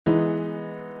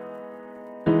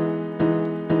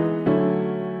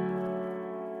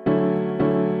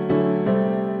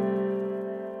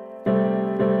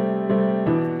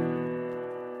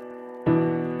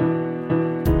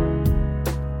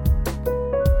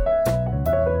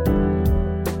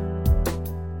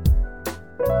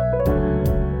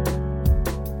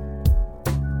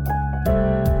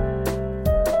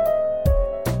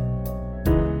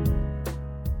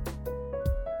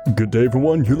Good day,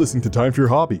 everyone. You're listening to Time for Your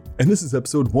Hobby, and this is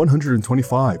episode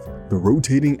 125, The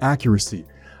Rotating Accuracy.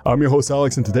 I'm your host,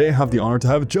 Alex, and today I have the honor to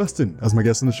have Justin as my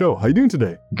guest on the show. How you doing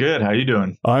today? Good. How you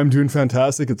doing? I'm doing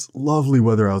fantastic. It's lovely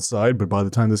weather outside, but by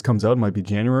the time this comes out, it might be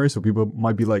January, so people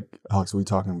might be like, Alex, what are you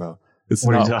talking about? It's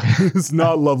What are not, you talking- it's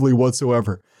not lovely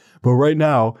whatsoever. But right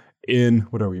now, in,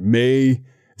 May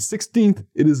 16th,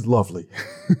 it is lovely.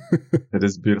 It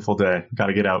is a beautiful day. Got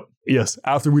to get out. Yes,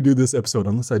 after we do this episode,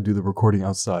 unless I do the recording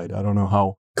outside. I don't know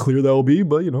how clear that will be,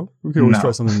 but we can always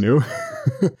try something new.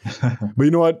 But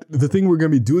you know what? The thing we're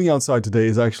going to be doing outside today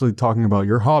is actually talking about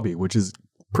your hobby, which is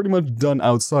pretty much done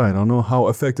outside. I don't know how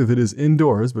effective it is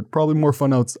indoors, but probably more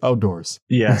fun outdoors.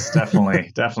 Yes, definitely.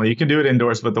 Definitely. You can do it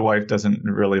indoors, but the wife doesn't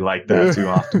really like that too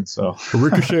often. So A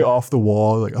ricochet off the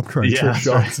wall, like I'm trying to trick that's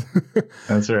shots. right.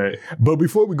 That's right. But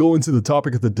before we go into the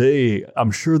topic of the day,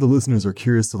 I'm sure the listeners are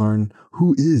curious to learn,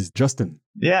 who is Justin?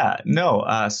 Yeah,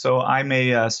 no. So I'm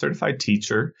a certified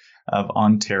teacher of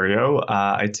Ontario.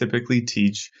 I typically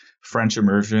teach French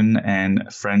immersion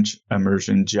and French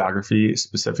immersion geography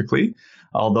specifically,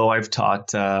 although I've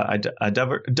taught a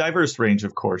diverse range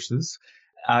of courses.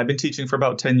 I've been teaching for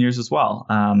about 10 years as well.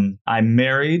 I'm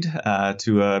married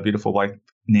to a beautiful wife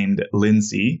named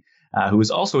Lindsay, who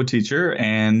is also a teacher,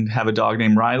 and have a dog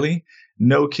named Riley.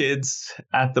 No kids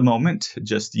at the moment,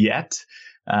 just yet.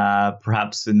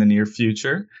 Perhaps in the near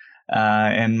future.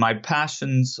 And my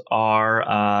passions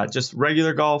are just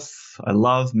regular golf. I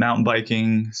love mountain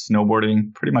biking,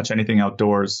 snowboarding, pretty much anything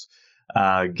outdoors,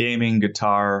 gaming,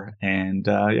 guitar, and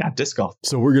disc golf.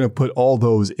 So we're going to put all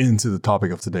those into the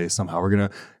topic of today somehow. We're going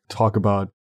to talk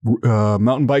about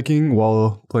mountain biking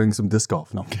while playing some disc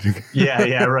golf. No, I'm kidding.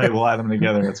 Yeah, right. We'll add them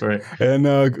together. That's right. And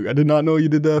I did not know you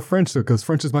did French, because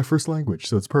French is my first language,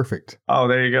 so it's perfect. Oh,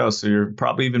 there you go. So you're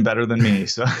probably even better than me.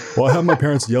 So Well, I have my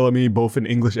parents yell at me both in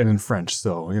English and in French,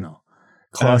 so,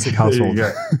 classic household.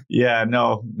 Yeah,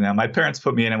 no. My parents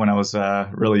put me in it when I was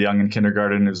really young in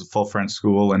kindergarten. It was a full French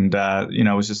school, and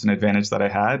it was just an advantage that I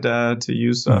had to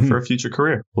use for a future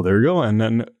career. Well, there you go. And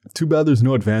then too bad there's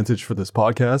no advantage for this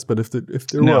podcast, but if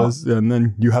there was,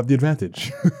 then you have the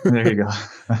advantage. There you go.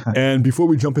 And before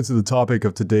we jump into the topic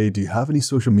of today, do you have any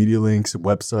social media links,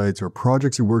 websites, or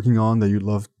projects you're working on that you'd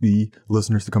love the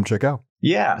listeners to come check out?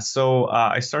 Yeah, so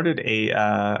I started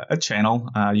a channel,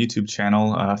 YouTube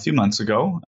channel, a few months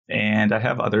ago, and I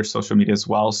have other social media as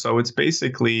well. So it's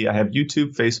basically, I have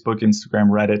YouTube, Facebook, Instagram,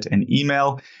 Reddit, and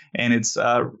email, and it's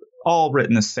all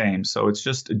written the same. So it's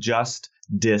just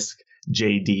Disc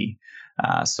JD.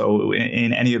 So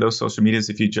in any of those social medias,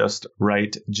 if you just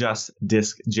write Just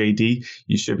Disc JD,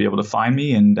 you should be able to find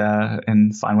me and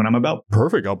find what I'm about.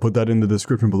 Perfect. I'll put that in the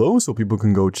description below so people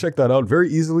can go check that out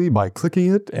very easily by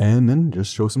clicking it and then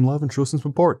just show some love and show some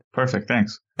support. Perfect.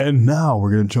 Thanks. And now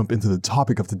we're going to jump into the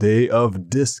topic of today of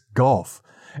disc golf.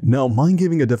 Now, mind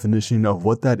giving a definition of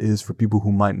what that is for people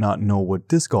who might not know what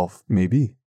disc golf may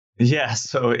be? Yeah,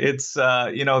 so it's,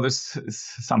 there's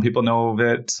some people know of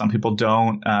it, some people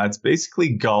don't. It's basically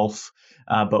golf,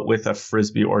 but with a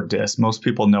frisbee or disc. Most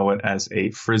people know it as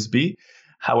a frisbee.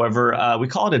 However, we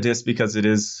call it a disc because it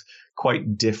is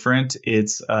quite different.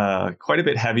 It's quite a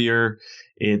bit heavier.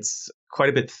 It's quite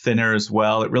a bit thinner as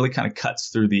well. It really kind of cuts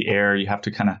through the air. You have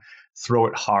to kind of throw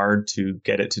it hard to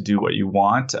get it to do what you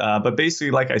want. But basically,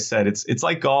 like I said, it's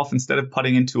like golf. Instead of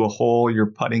putting into a hole,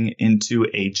 you're putting into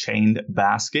a chained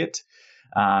basket.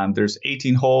 There's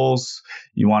 18 holes.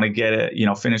 You want to get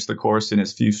it, finish the course in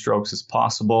as few strokes as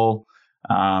possible.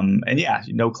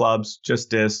 No clubs, just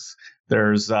discs.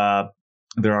 There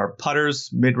are putters,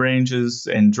 mid-ranges,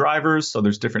 and drivers. So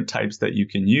there's different types that you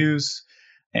can use.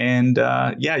 And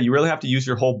you really have to use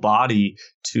your whole body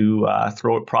to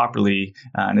throw it properly.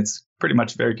 And it's pretty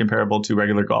much very comparable to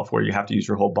regular golf where you have to use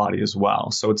your whole body as well.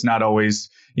 So it's not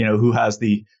always, who has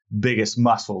the biggest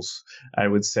muscles, I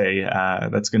would say,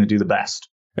 that's going to do the best.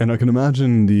 And I can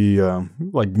imagine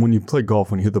when you play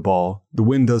golf, when you hit the ball, the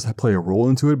wind does play a role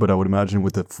into it. But I would imagine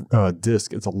with the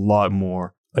disc, it's a lot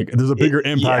more. Like there's a bigger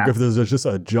impact if there's just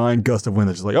a giant gust of wind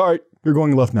that's just like, all right, you're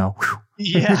going left now.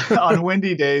 Yeah, on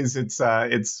windy days,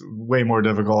 it's way more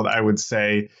difficult, I would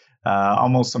say.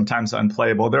 Almost sometimes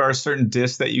unplayable. There are certain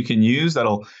discs that you can use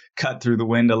that'll cut through the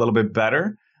wind a little bit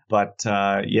better. But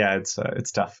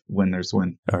it's tough when there's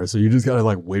wind. All right, so you just gotta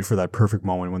wait for that perfect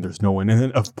moment when there's no wind, and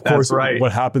then of course, right.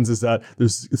 What happens is that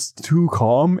it's too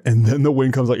calm, and then the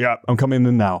wind comes like, yeah, I'm coming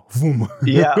in now. Boom.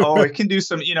 Yeah. Oh, it can do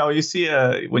some. You see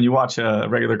when you watch a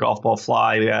regular golf ball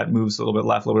fly, it moves a little bit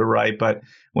left, a little bit right. But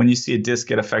when you see a disc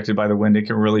get affected by the wind, it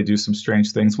can really do some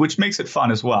strange things, which makes it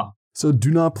fun as well. So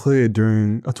do not play it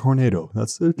during a tornado.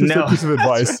 That's just No, a piece of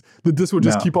advice. right. The disc will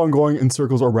just No. keep on going in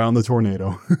circles around the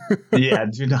tornado. Yeah,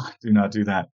 do not do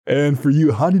that. And for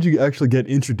you, how did you actually get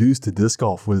introduced to disc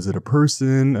golf? Was it a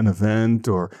person, an event,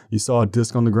 or you saw a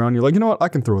disc on the ground? You're like, you know what, I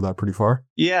can throw that pretty far.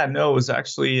 Yeah, no, it was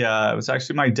actually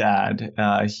my dad.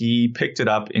 He picked it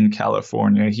up in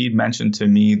California. He'd mentioned to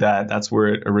me that that's where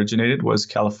it originated, was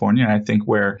California. And I think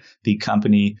where the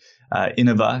company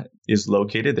Innova is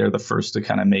located. They're the first to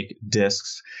kind of make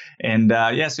discs. And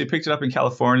so he picked it up in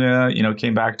California,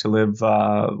 came back to live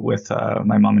with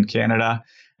my mom in Canada.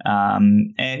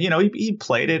 And he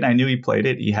played it. I knew he played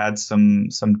it. He had some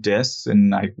discs,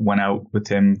 and I went out with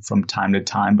him from time to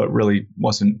time, but really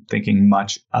wasn't thinking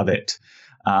much of it.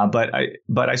 But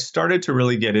I started to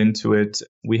really get into it.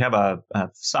 We have a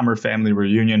summer family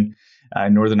reunion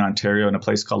in Northern Ontario in a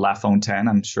place called La Fontaine.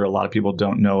 I'm sure a lot of people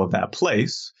don't know of that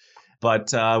place.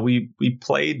 But we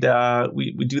played,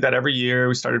 we do that every year.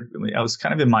 I was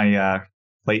kind of in my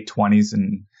late 20s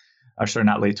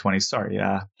not late 20s, sorry.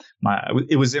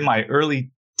 It was in my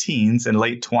early teens and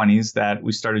late 20s that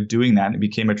we started doing that, and it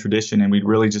became a tradition. And we'd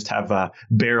really just have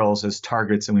barrels as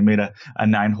targets, and we made a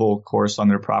 9-hole course on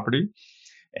their property.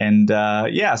 And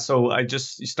so I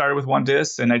just started with one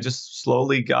disc, and I just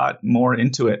slowly got more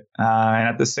into it. And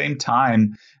at the same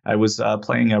time, I was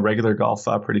playing regular golf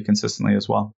pretty consistently as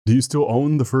well. Do you still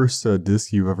own the first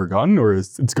disc you've ever gotten, or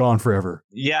it's gone forever?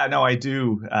 Yeah, no, I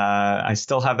do. I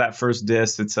still have that first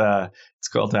disc. It's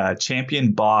called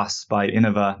Champion Boss by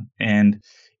Innova, and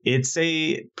it's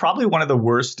probably one of the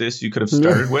worst discs you could have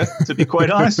started with, to be quite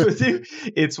honest with you.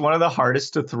 It's one of the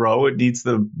hardest to throw. It needs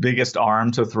the biggest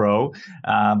arm to throw,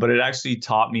 but it actually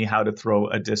taught me how to throw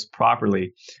a disc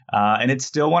properly. And it's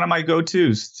still one of my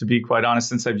go-tos, to be quite honest,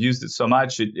 since I've used it so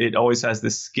much. It always has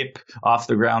this skip off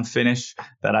the ground finish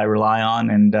that I rely on,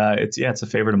 and it's a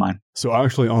favorite of mine. So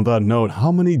actually, on that note,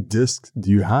 how many discs do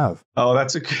you have? Oh,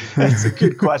 that's a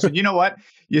good question. You know what?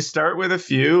 You start with a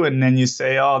few, and then you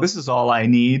say, oh, this is all I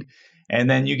need. And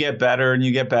then you get better and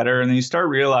you get better. And then you start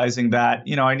realizing that,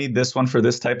 I need this one for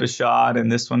this type of shot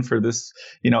and this one for this,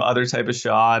 other type of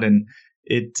shot. And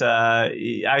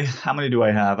how many do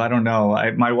I have? I don't know.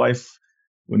 My wife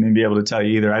wouldn't be able to tell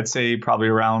you either. I'd say probably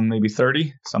around maybe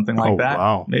 30, something like that.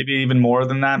 Wow. Maybe even more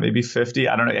than that, maybe 50.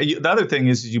 I don't know. The other thing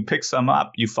is you pick some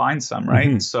up, you find some, right?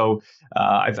 Mm-hmm. So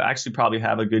I've actually probably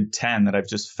have a good 10 that I've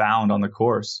just found on the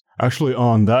course. Actually,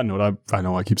 on that note, I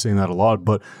know I keep saying that a lot,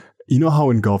 but you know how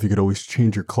in golf you could always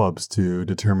change your clubs to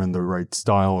determine the right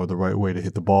style or the right way to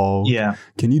hit the ball? Yeah.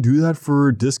 Can you do that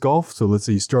for disc golf? So let's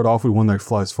say you start off with one that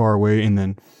flies far away, and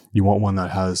then you want one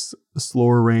that has a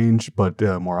slower range but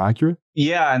more accurate?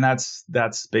 Yeah, and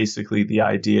that's basically the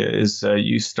idea. Is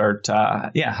you start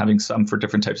having some for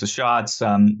different types of shots.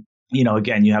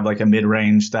 Again, you have like a mid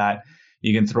range that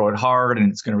you can throw it hard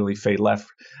and it's going to really fade left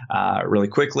really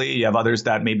quickly. You have others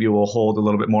that maybe will hold a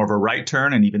little bit more of a right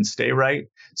turn and even stay right.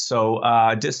 So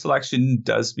disc selection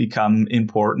does become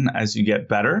important as you get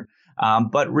better.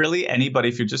 But really, anybody,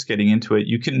 if you're just getting into it,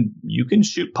 you can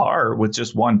shoot par with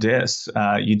just one disc.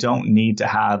 You don't need to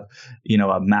have,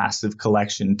 a massive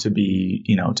collection to be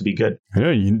good.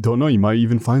 Yeah, you don't know. You might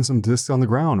even find some discs on the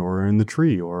ground or in the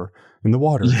tree or in the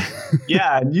water.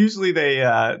 Yeah, and usually they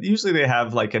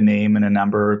have like a name and a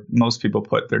number. Most people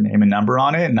put their name and number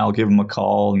on it, and I'll give them a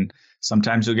call. And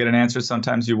sometimes you'll get an answer,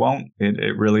 sometimes you won't.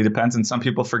 It really depends, and some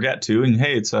people forget to. And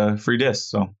hey, it's a free disc,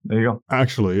 so there you go.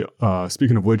 Actually,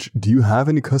 speaking of which, do you have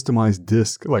any customized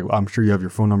disc? Like, I'm sure you have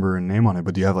your phone number and name on it,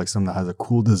 but do you have like some that has a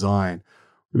cool design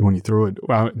when you throw it?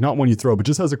 Well, not when you throw, but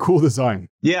just has a cool design.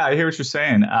 Yeah, I hear what you're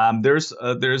saying. There's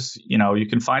you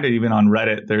can find it even on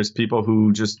Reddit. There's people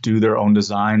who just do their own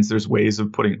designs. There's ways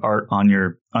of putting art on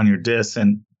your disc,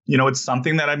 and it's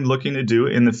something that I'm looking to do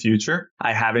in the future.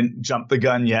 I haven't jumped the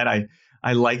gun yet.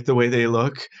 I like the way they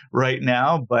look right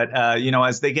now, but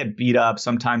as they get beat up,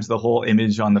 sometimes the whole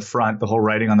image on the front, the whole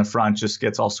writing on the front just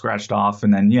gets all scratched off,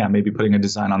 and then maybe putting a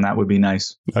design on that would be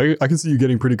nice. I can see you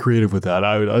getting pretty creative with that.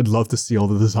 I'd love to see all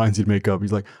the designs you'd make up.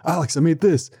 He's like, Alex, I made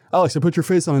this. Alex, I put your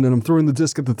face on it, and I'm throwing the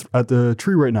disc at the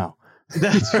tree right now.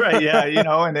 That's right. Yeah.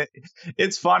 And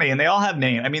it's funny, and they all have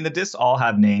names. I mean, the discs all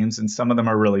have names, and some of them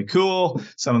are really cool.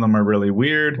 Some of them are really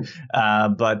weird.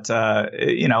 But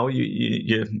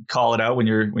you call it out when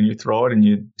you throw it and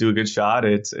you do a good shot.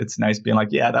 It's nice being like,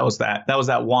 yeah, that was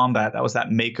that wombat. That was that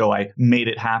Mako. I made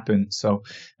it happen. So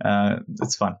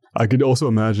it's fun. I could also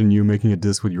imagine you making a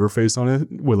disc with your face on it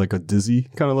with like a dizzy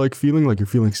kind of like feeling, like you're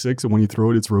feeling sick. So when you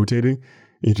throw it, it's rotating.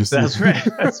 That's right.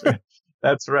 That's right.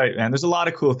 That's right, man. There's a lot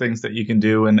of cool things that you can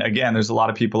do. And again, there's a lot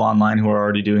of people online who are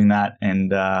already doing that.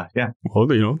 And Well,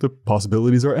 the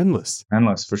possibilities are endless.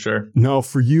 Endless for sure. Now,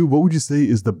 for you, what would you say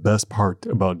is the best part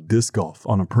about disc golf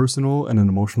on a personal and an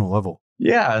emotional level?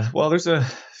 Yeah, well, there's a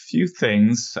few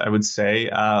things I would say.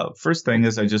 First thing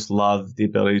is I just love the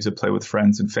ability to play with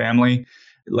friends and family.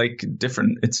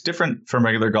 It's different from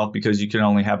regular golf because you can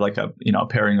only have like a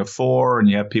pairing of 4 and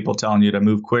you have people telling you to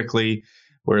move quickly.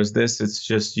 Whereas this, it's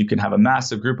just you can have a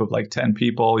massive group of like 10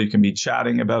 people. You can be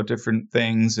chatting about different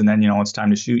things. And then, it's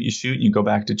time to shoot, and you go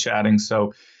back to chatting.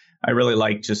 So I really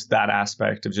like just that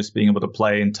aspect of just being able to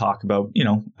play and talk about,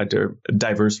 a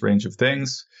diverse range of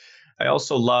things. I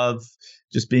also love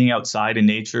just being outside in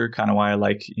nature, kind of why I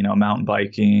like, mountain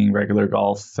biking, regular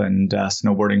golf, and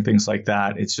snowboarding, things like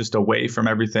that. It's just away from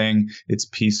everything. It's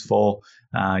peaceful,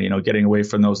 getting away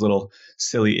from those little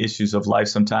silly issues of life.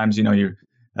 Sometimes, you're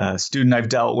a student I've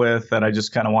dealt with that I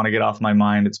just kind of want to get off my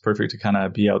mind. It's perfect to kind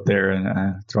of be out there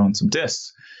and throwing some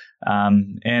discs.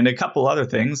 And a couple other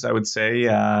things I would say,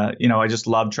 I just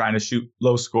love trying to shoot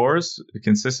low scores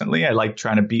consistently. I like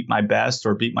trying to beat my best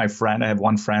or beat my friend. I have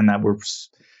one friend that we're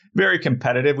very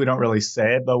competitive. We don't really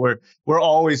say it, but we're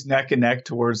always neck and neck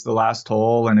towards the last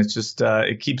hole. And it's just,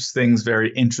 it keeps things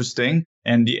very interesting.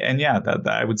 And yeah, that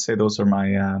I would say those are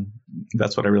my,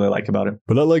 that's what I really like about it.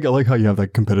 But I like how you have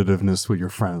that competitiveness with your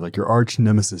friends, like your arch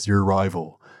nemesis, your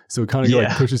rival. So it kind of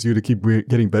like pushes you to keep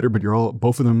getting better, but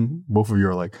both of you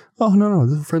are like, oh, no,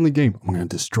 this is a friendly game. I'm going to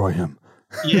destroy him.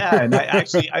 Yeah, and I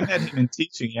met him in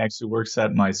teaching. He actually works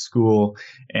at my school,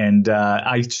 and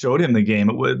I showed him the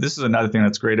game. This is another thing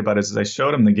that's great about it is I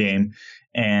showed him the game,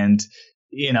 and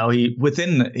he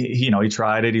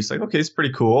tried it. He's like, okay, it's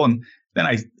pretty cool. And then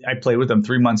I played with him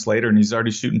 3 months later, and he's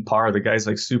already shooting par. The guy's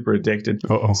like super addicted.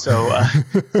 Uh-oh. So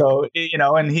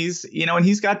and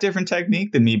he's got different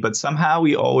technique than me, but somehow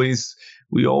we always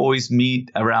meet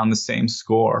around the same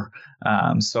score.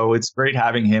 So it's great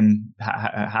having him,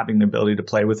 having the ability to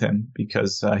play with him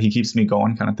because he keeps me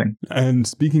going, kind of thing. And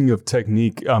speaking of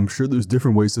technique, I'm sure there's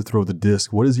different ways to throw the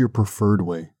disc. What is your preferred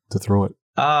way to throw it?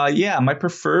 My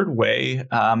preferred way,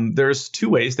 there's 2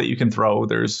 ways that you can throw.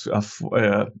 There's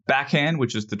a backhand,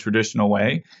 which is the traditional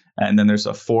way, and then there's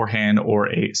a forehand or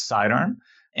a sidearm.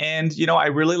 And, I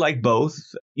really like both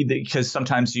because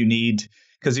sometimes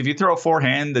because if you throw a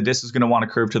forehand, the disc is going to want to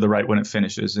curve to the right when it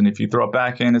finishes. And if you throw a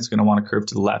backhand, it's going to want to curve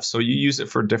to the left. So you use it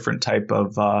for different type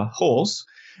of holes.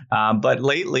 But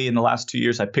lately, in the last 2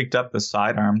 years, I picked up the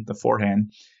sidearm, the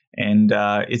forehand. And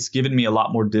it's given me a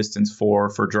lot more distance for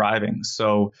driving.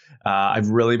 So I've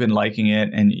really been liking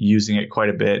it and using it quite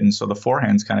a bit. And so the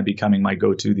forehand's kind of becoming my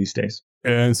go-to these days.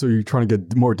 And so you're trying to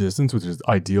get more distance, which is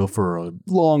ideal for a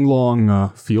long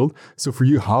field. So for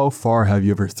you, how far have you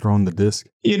ever thrown the disc?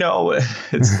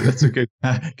 It's a good,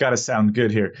 gotta sound good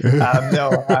here.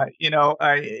 I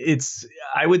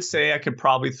would say I could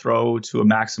probably throw to a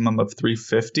maximum of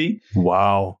 350.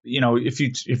 Wow.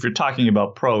 If you're talking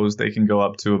about pros, they can go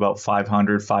up to about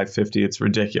 500, 550. It's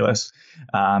ridiculous.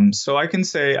 So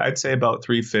I'd say about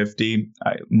 350,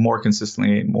 more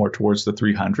consistently, more towards the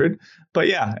 300. But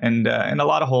yeah, and a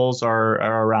lot of holes are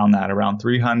around that, around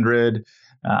 300.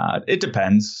 It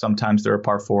depends. Sometimes they're a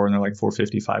par 4 and they're like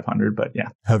 450, 500. But yeah.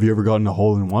 Have you ever gotten a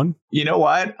hole in one? You know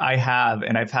what? I have,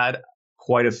 and I've had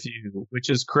quite a few, which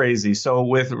is crazy. So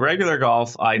with regular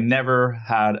golf, I never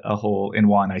had a hole in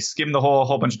one. I skimmed the hole a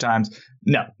whole bunch of times.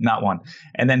 No, not one.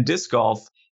 And then disc golf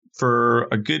for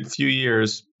a good few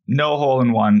years, no hole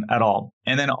in one at all.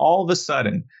 And then all of a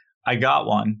sudden, I got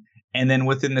one. And then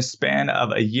within the span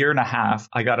of a year and a half,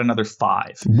 I got another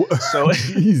 5. So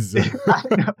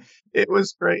it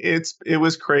was great. It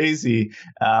was crazy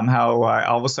how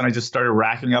all of a sudden I just started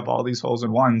racking up all these holes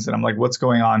in ones. And I'm like, what's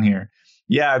going on here?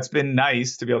 Yeah, it's been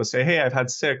nice to be able to say, hey, I've had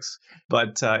 6.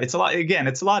 But it's a lot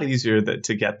easier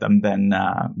to get them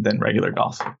than regular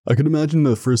golf. I could imagine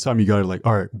the first time you got it, like,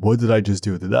 all right, what did I just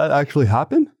do? Did that actually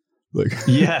happen?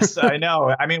 Yes, I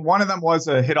know. I mean, one of them was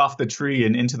a hit off the tree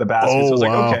and into the basket. So I was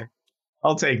like, okay,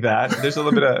 I'll take that. There's a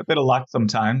little bit of luck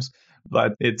sometimes,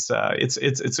 but it's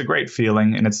a great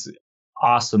feeling, and it's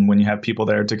awesome when you have people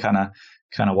there to kind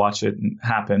of watch it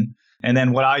happen. And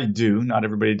then what I do, not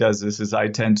everybody does this, is I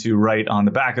tend to write on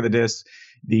the back of the disc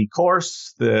the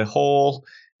course, the hole,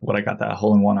 what I got that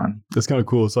hole in one on. That's kind of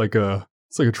cool. It's like a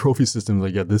trophy system.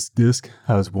 Like, yeah, this disc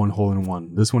has 1 hole in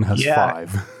one. This one has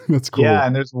 5. That's cool. Yeah,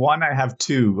 and there's one I have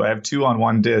 2. I have 2 on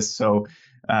one disc. So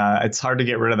It's hard to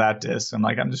get rid of that disc. I'm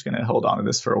like, I'm just going to hold on to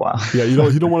this for a while. Yeah, you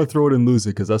don't want to throw it and lose it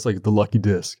because that's like the lucky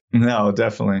disc. No,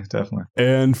 definitely.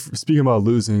 And speaking about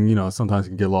losing, sometimes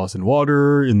you can get lost in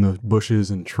water, in the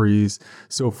bushes and trees.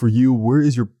 So for you, where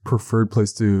is your preferred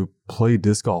place to play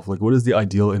disc golf? Like, what is the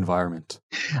ideal environment?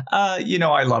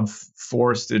 I love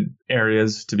forested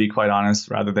areas, to be quite honest,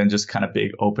 rather than just kind of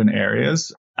big open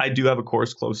areas. I do have a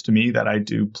course close to me that I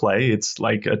do play. It's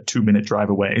like a 2-minute drive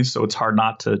away, so it's hard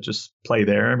not to just play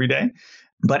there every day.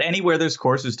 But anywhere there's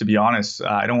courses, to be honest,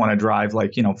 I don't want to drive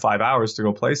 5 hours to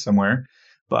go play somewhere.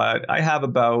 But I have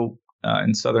about,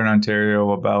 in Southern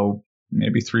Ontario, about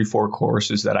maybe 3-4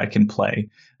 courses that I can play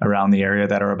around the area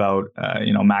that are about,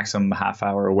 maximum half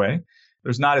hour away.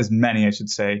 There's not as many, I should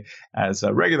say, as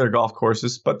regular golf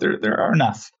courses, but there are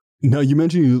enough. Now, you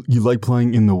mentioned you like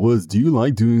playing in the woods. Do you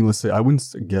like doing, let's say, I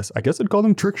guess I'd call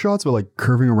them trick shots, but like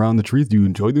curving around the trees? Do you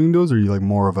enjoy doing those, or are you like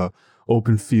more of a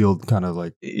open field kind of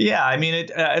like? Yeah, I mean,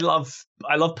 I love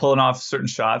pulling off certain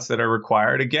shots that are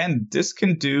required. Again, disc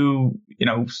can do,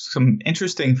 some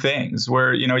interesting things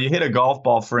where, you hit a golf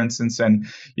ball, for instance, and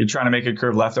you're trying to make a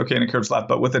curve left. Okay, and it curves left.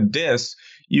 But with a disc,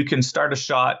 you can start a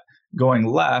shot going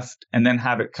left and then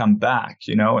have it come back,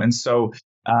 and so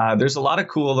there's a lot of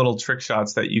cool little trick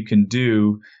shots that you can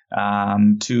do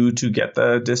to get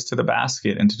the disc to the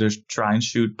basket and to just try and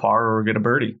shoot par or get a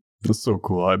birdie. That's so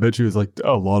cool. I bet you it's like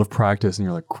a lot of practice and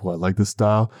you're like, cool, I like this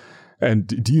style. And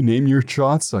do you name your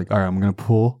shots? Like, all right, I'm going to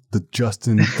pull the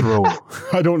Justin throw.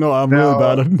 I don't know. I'm really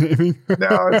bad at naming.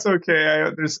 No, it's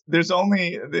okay. There's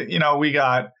only, we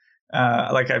got,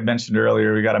 like I mentioned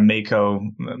earlier, we got a Mako.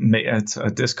 It's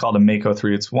a disc called a Mako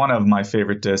 3. It's one of my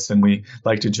favorite discs. And we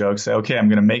like to joke, say, okay, I'm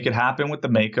going to make it happen with the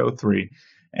Mako 3.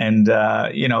 And,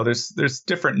 there's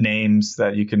different names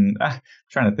that you can,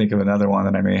 trying to think of another one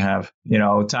that I may have,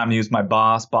 time to use my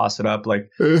boss it up. Like,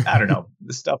 I don't know,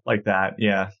 stuff like that.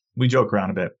 Yeah. We joke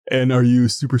around a bit. And are you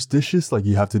superstitious? Like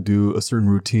you have to do a certain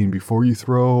routine before you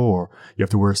throw, or you have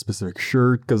to wear a specific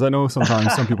shirt? Because I know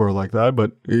sometimes some people are like that,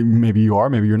 but maybe you are,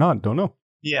 maybe you're not. Don't know.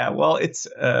 Yeah, well, it's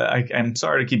I'm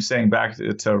sorry to keep saying back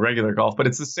to regular golf, but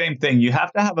it's the same thing. You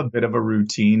have to have a bit of a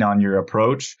routine on your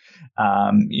approach.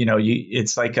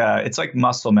 It's like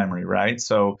muscle memory, right?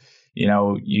 So,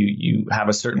 you have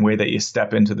a certain way that you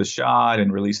step into the shot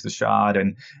and release the shot,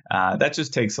 and that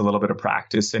just takes a little bit of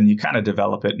practice, and you kind of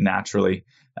develop it naturally,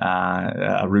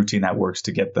 a routine that works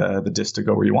to get the disc to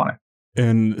go where you want it.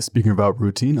 And speaking about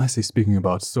routine, I say speaking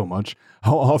about so much.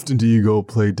 How often do you go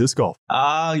play disc golf?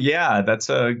 Yeah, that's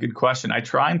a good question. I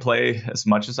try and play as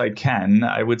much as I can.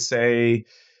 I would say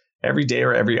every day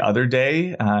or every other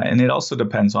day. And it also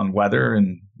depends on weather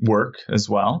and work as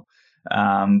well.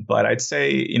 But I'd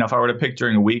say, if I were to pick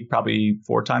during a week, probably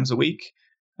 4 times a week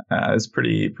is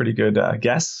pretty good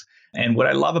guess. And what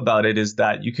I love about it is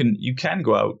that you can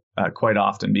go out quite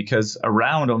often, because a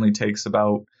round only takes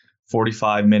about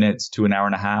 45 minutes to an hour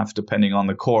and a half, depending on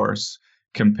the course,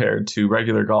 compared to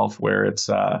regular golf where it's,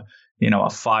 a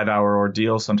 5-hour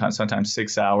ordeal, sometimes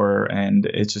 6 hour, and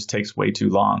it just takes way too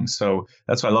long. So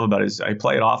that's what I love about it, is I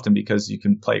play it often because you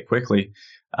can play it quickly.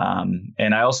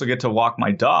 And I also get to walk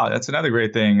my dog. That's another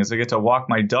great thing, is I get to walk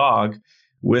my dog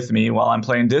with me while I'm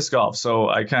playing disc golf. So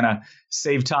I kind of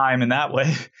save time in that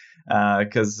way.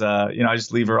 Because I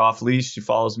just leave her off leash. She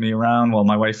follows me around while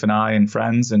my wife and I and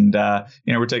friends, and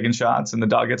we're taking shots, and the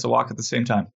dog gets a walk at the same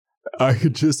time. I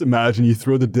could just imagine you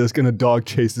throw the disc and a dog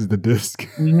chases the disc.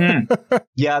 Mm-hmm.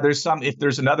 Yeah, if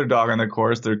there's another dog on the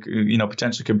course, there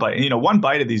potentially could bite. One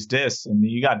bite of these discs, and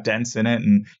you got dents in it,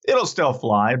 and it'll still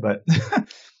fly, but.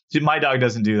 My dog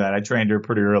doesn't do that. I trained her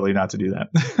pretty early not to do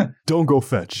that. Don't go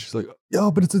fetch. It's like,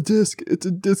 but it's a disc. It's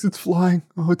a disc. It's flying.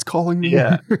 Oh, it's calling me.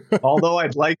 Yeah. Although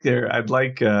I'd like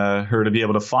her to be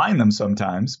able to find them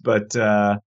sometimes, but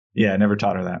I never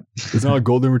taught her that. It's not a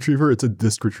golden retriever. It's a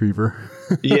disc retriever.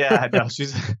 Yeah, no,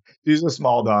 she's a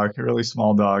small dog, a really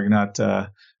small dog, not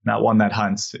one that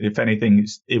hunts. If anything,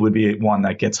 it would be one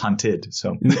that gets hunted.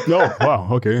 So. Oh, wow.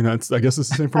 Okay, and I guess it's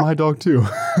the same for my dog too.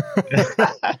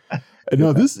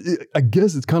 Now, I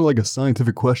guess it's kind of like a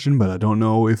scientific question, but I don't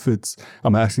know if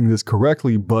I'm asking this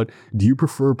correctly, but do you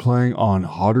prefer playing on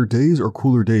hotter days or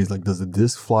cooler days? Like, does the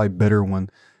disc fly better when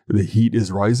the heat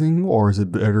is rising, or is it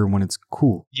better when it's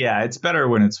cool? Yeah, it's better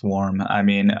when it's warm. I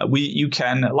mean, a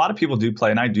lot of people do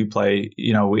play, and I do play,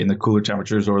 in the cooler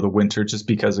temperatures or the winter, just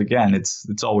because, again,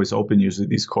 it's always open, usually,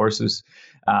 these courses.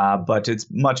 But it's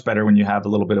much better when you have a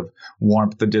little bit of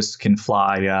warmth. The disc can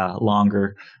fly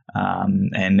longer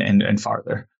and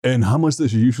farther. And how much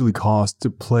does it usually cost to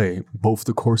play both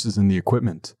the courses and the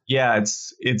equipment? Yeah,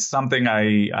 it's something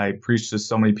I preach to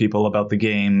so many people about the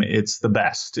game. It's the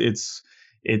best.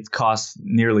 it costs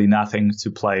nearly nothing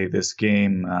to play this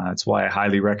game. That's why I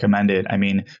highly recommend it. I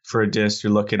mean, for a disc,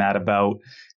 you're looking at about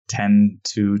 $10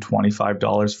 to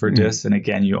 $25 for a disc. And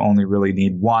again, you only really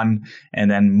need one. And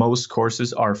then most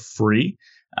courses are free,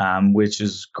 which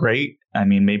is great. I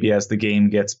mean, maybe as the game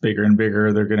gets bigger and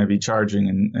bigger, they're going to be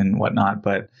charging and whatnot.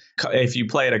 But if you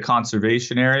play at a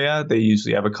conservation area, they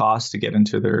usually have a cost to get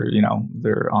into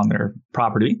they're on their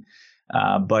property.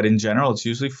 But in general, it's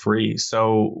usually free.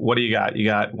 So what do you got? You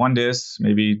got one disc,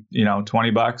 maybe,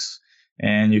 $20,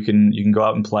 and you can go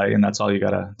out and play, and that's all you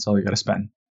gotta spend.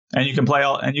 And you can play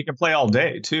all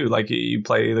day too. Like you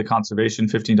play the conservation,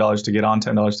 $15 to get on,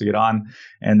 $10 to get on,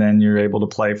 and then you're able to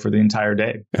play for the entire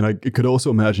day. And I could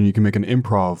also imagine you can make an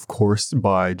improv course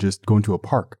by just going to a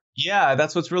park. Yeah,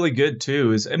 that's what's really good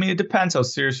too. It depends how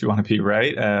serious you want to be,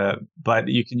 right? But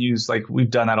you can use, like,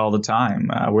 we've done that all the time.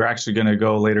 We're actually going to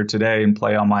go later today and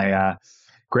play on my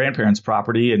grandparents'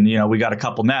 property, and we got a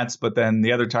couple nets, but then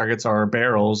the other targets are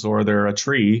barrels or they're a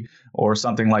tree or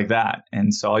something like that.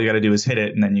 And so all you got to do is hit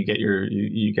it, and then you get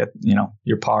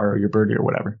your par or your birdie or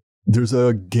whatever. There's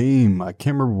a game, I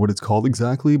can't remember what it's called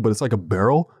exactly, but it's like a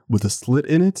barrel with a slit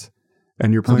in it,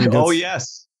 and you're playing against... Oh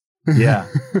yes. Yeah,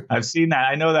 I've seen that.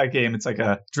 I know that game. It's like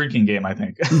a drinking game, I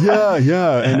think.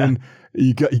 Yeah. And then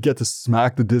you get to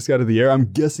smack the disc out of the air.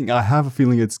 I'm guessing, I have a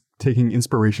feeling it's taking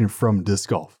inspiration from disc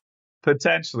golf.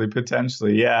 Potentially.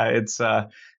 Yeah. It's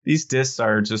these discs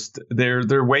are just,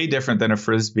 they're way different than a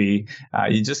Frisbee.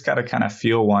 You just got to kind of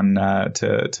feel one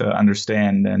to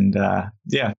understand. And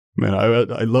yeah. Man,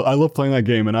 I love playing that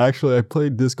game. And I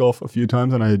played disc golf a few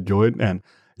times and I enjoyed it. And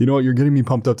you know what? You're getting me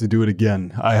pumped up to do it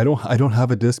again. I don't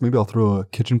have a disc. Maybe I'll throw a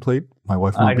kitchen plate. My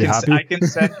wife will be happy. I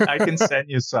can send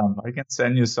you some.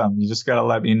 You just got to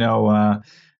let me know.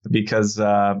 Because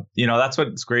that's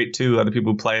what's great too. Other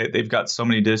people who play it, they've got so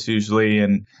many discs usually,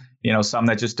 and some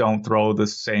that just don't throw the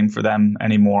same for them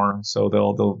anymore. So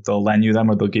they'll lend you them,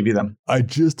 or they'll give you them. I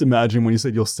just imagine when you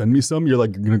said you'll send me some, you're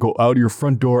gonna go out of your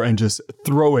front door and just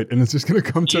throw it, and it's just gonna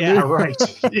come to me. Yeah, right.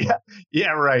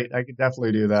 Yeah, right. I could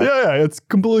definitely do that. Yeah, it's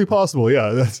completely possible.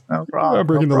 Yeah, that's no problem. I'm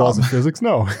breaking the laws of physics.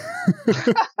 No.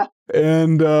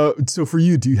 And so for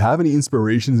you, do you have any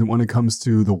inspirations when it comes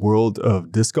to the world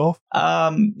of disc golf?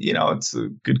 It's a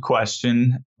good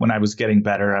question. When I was getting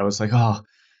better, I was like, oh,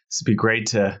 this would be great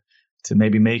to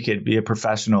maybe be a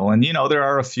professional. And, there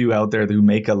are a few out there who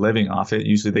make a living off it.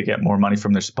 Usually they get more money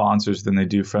from their sponsors than they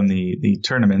do from the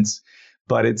tournaments.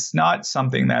 But it's not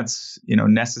something that's,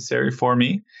 necessary for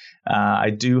me. I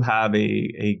do have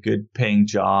a good paying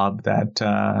job that,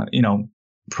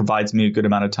 provides me a good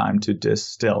amount of time to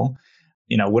distill.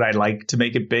 Would I like to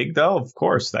make it big though? Of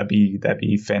course, that'd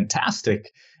be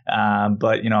fantastic.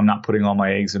 But I'm not putting all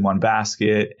my eggs in one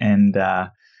basket. And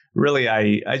really,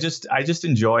 I just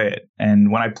enjoy it. And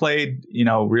when I played,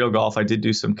 real golf, I did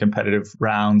do some competitive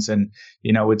rounds, and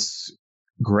it's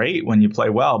great when you play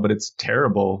well, but it's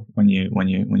terrible when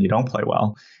you don't play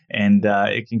well. And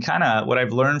it can what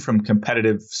I've learned from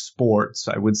competitive sports,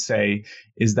 I would say,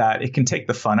 is that it can take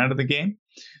the fun out of the game.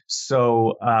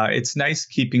 So it's nice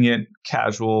keeping it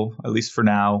casual, at least for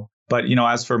now. But,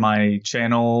 as for my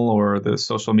channel or the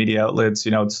social media outlets,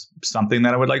 it's something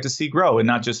that I would like to see grow, and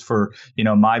not just for,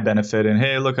 my benefit and,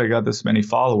 hey, look, I got this many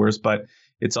followers, but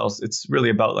it's really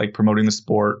about promoting the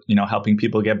sport, helping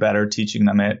people get better, teaching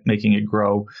them it, making it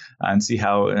grow, and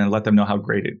let them know how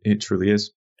great it truly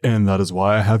is. And that is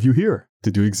why I have you here, to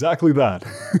do exactly that.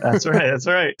 That's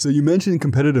right. So you mentioned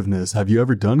competitiveness. Have you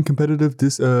ever done competitive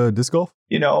disc golf?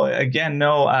 Again,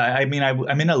 no. I'm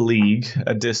in a league,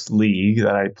 a disc league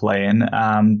that I play in.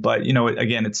 But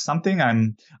again, it's something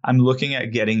I'm looking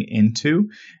at getting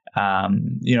into.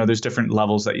 There's different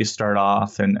levels that you start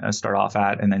off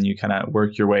at, and then you kind of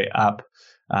work your way up.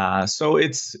 So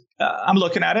it's I'm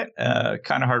looking at it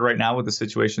kind of hard right now with the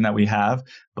situation that we have,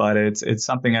 but it's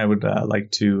something I would like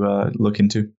to look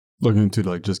into. Looking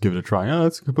to just give it a try. Yeah,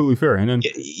 that's completely fair. And then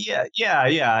yeah.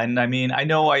 And I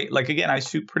know I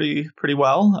shoot pretty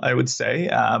well, I would say.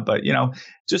 But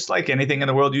just like anything in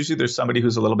the world, usually there's somebody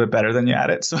who's a little bit better than you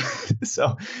at it. So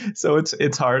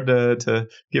it's hard to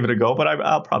give it a go, but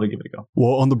I'll probably give it a go.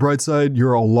 Well, on the bright side,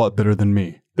 you're a lot better than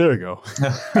me. There you go.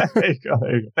 There you go.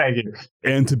 Thank you.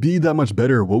 And to be that much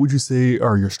better, what would you say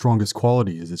are your strongest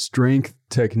qualities? Is it strength,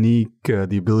 technique,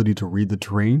 the ability to read the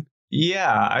terrain?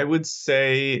 Yeah, I would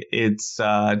say it's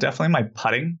definitely my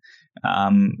putting.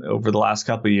 Over the last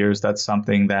couple of years, that's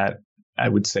something that I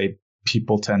would say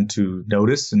people tend to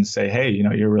notice and say, hey,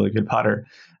 you're a really good putter.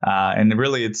 And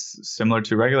really, it's similar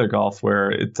to regular golf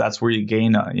where that's where you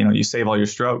gain, you save all your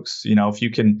strokes. If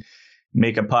you can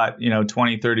make a putt,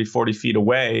 20, 30, 40 feet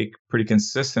away pretty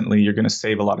consistently, you're going to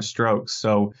save a lot of strokes.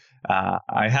 So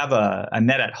I have a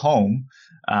net at home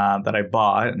that I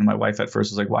bought, and my wife at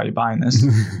first was like, "Why are you buying this?"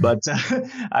 But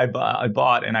I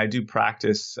bought, and I do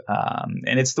practice.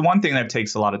 And it's the one thing that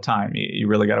takes a lot of time. You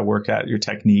really got to work at your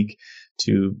technique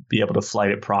to be able to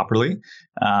flight it properly.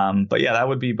 But yeah, that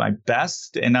would be my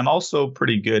best. And I'm also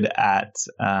pretty good at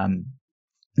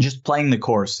just playing the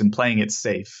course and playing it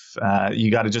safe.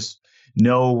 You got to just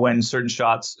know when certain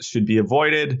shots should be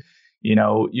avoided.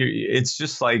 It's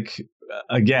just like,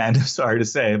 again, sorry to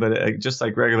say, but just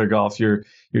like regular golf, you're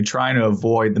trying to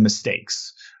avoid the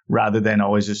mistakes rather than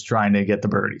always just trying to get the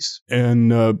birdies.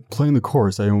 And playing the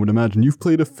course, I would imagine you've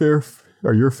played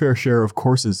your fair share of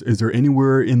courses. Is there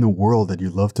anywhere in the world that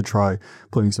you'd love to try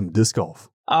playing some disc golf?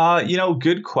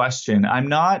 Good question. I'm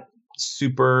not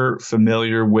super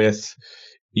familiar with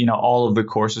all of the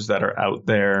courses that are out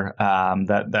there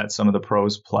that some of the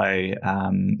pros play.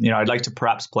 I'd like to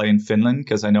perhaps play in Finland,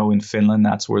 because I know in Finland,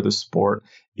 that's where the sport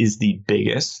is the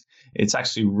biggest. It's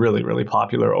actually really, really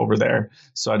popular over there.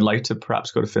 So I'd like to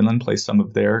perhaps go to Finland, play some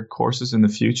of their courses in the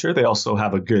future. They also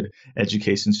have a good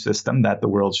education system that the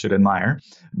world should admire.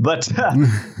 But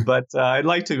I'd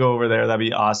like to go over there. That'd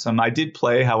be awesome. I did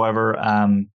play, however,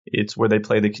 it's where they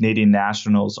play the Canadian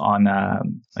Nationals on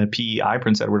PEI,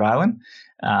 Prince Edward Island.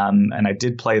 And I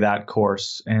did play that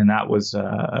course, and that was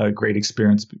a great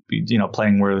experience,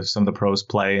 playing where some of the pros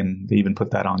play, and they even put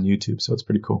that on YouTube. So it's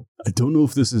pretty cool. I don't know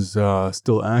if this is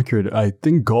still accurate. I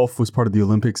think golf was part of the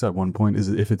Olympics at one point.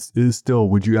 If it is still,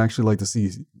 would you actually like to see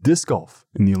disc golf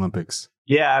in the Olympics?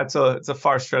 Yeah, it's a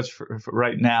far stretch for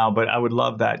right now, but I would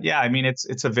love that. Yeah, I mean,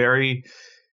 it's a very,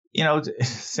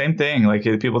 same thing. Like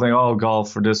people think, oh,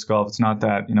 golf or disc golf, it's not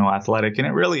that, athletic. And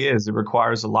it really is. It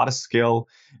requires a lot of skill.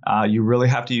 You really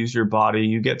have to use your body.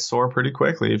 You get sore pretty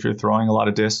quickly if you're throwing a lot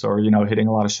of discs or, hitting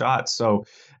a lot of shots. So,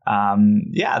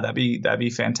 that'd be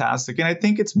fantastic. And I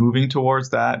think it's moving towards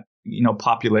that,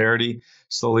 popularity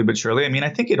slowly but surely. I mean, I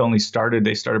think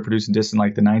they started producing discs in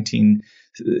like the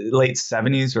late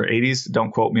 70s or 80s.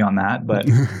 Don't quote me on that. But,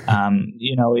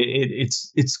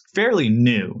 it's fairly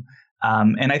new.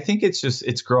 And I think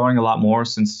it's growing a lot more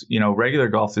since, regular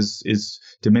golf is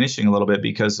diminishing a little bit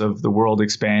because of the world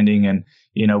expanding, and,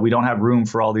 we don't have room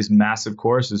for all these massive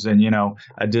courses. And,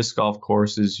 a disc golf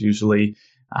course is usually,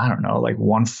 I don't know, like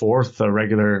 1/4 a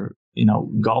regular,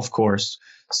 golf course.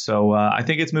 So I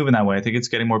think it's moving that way. I think it's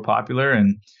getting more popular,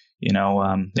 and,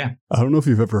 yeah. I don't know if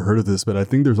you've ever heard of this, but I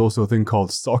think there's also a thing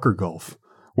called soccer golf,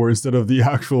 where instead of the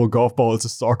actual golf ball, it's a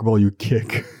soccer ball you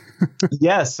kick.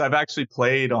 Yes, I've actually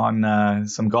played on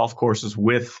some golf courses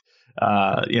with,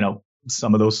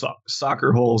 some of those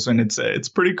soccer holes, and it's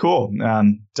pretty cool.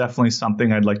 Definitely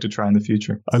something I'd like to try in the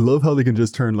future. I love how they can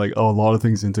just turn like a lot of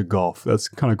things into golf. That's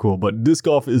kind of cool. But disc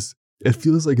golf it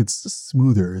feels like it's just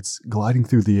smoother. It's gliding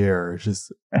through the air. It's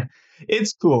just...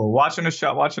 It's cool watching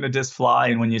a disc fly,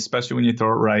 and especially when you throw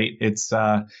it right, it's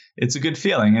a good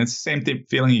feeling. It's the same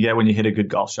feeling you get when you hit a good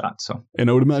golf shot. So, and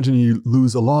I would imagine you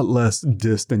lose a lot less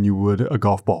disc than you would a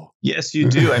golf ball. Yes, you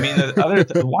do. I mean,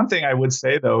 the one thing I would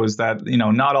say though is that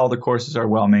not all the courses are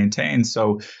well maintained.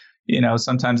 So,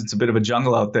 sometimes it's a bit of a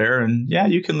jungle out there, and yeah,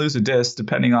 you can lose a disc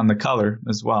depending on the color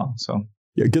as well. So,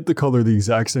 yeah, get the color the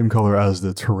exact same color as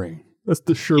the terrain. That's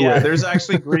the sure way. Yeah, there's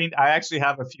actually green. I actually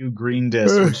have a few green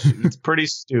discs, which it's pretty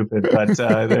stupid, but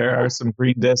there are some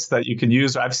green discs that you can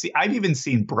use. I've even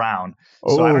seen brown,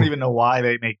 so I don't even know why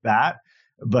they make that.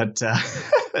 But that's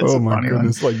oh my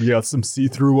goodness! One. Like some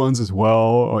see-through ones as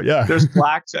well. Oh yeah, there's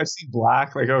black. I've seen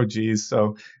black. Like oh geez,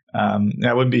 so I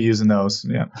wouldn't be using those.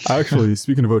 Yeah. Actually,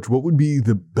 speaking of which, what would be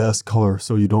the best color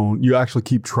so you actually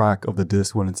keep track of the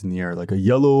disc when it's in the air, like a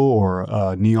yellow or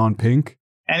a neon pink?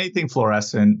 Anything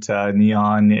fluorescent,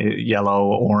 neon, yellow,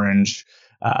 orange,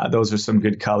 those are some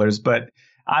good colors. But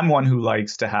I'm one who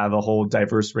likes to have a whole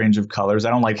diverse range of colors. I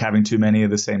don't like having too many of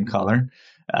the same color.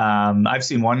 I've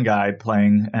seen one guy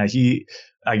playing,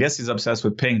 I guess he's obsessed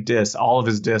with pink discs. All of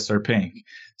his discs are pink.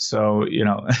 So,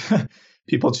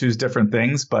 people choose different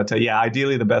things. But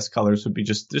ideally the best colors would be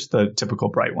just the typical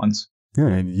bright ones. Yeah,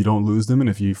 and you don't lose them. And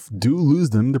if you do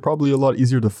lose them, they're probably a lot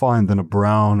easier to find than a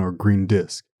brown or green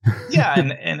disc. Yeah,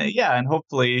 and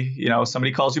hopefully,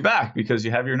 somebody calls you back because you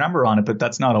have your number on it, but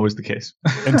that's not always the case.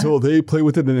 Until they play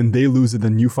with it and then they lose it,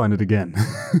 then you find it again.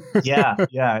 Yeah,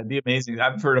 it'd be amazing.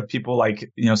 I've heard of people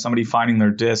like, somebody finding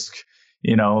their disc,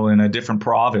 in a different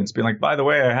province, being like, by the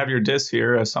way, I have your disc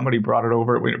here. Somebody brought it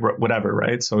over, whatever,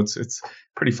 right? So it's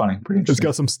pretty funny, pretty interesting. It's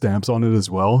got some stamps on it as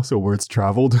well, so where it's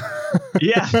traveled.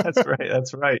 Yeah, that's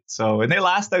right. So, and they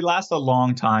last a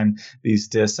long time, these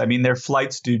discs. I mean, their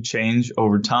flights do change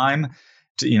over time.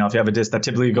 if you have a disc that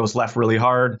typically goes left really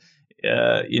hard,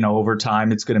 over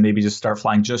time, it's going to maybe just start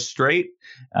flying just straight,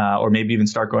 or maybe even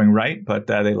start going right, but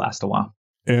they last a while.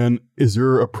 And is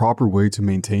there a proper way to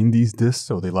maintain these discs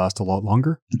so they last a lot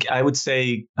longer? I would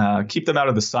say keep them out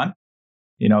of the sun.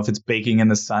 If it's baking in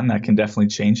the sun, that can definitely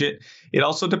change it. It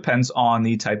also depends on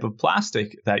the type of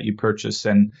plastic that you purchase.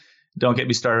 And don't get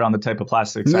me started on the type of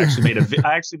plastics. I actually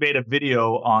made a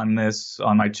video on this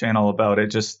on my channel about it,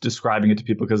 just describing it to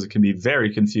people because it can be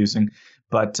very confusing.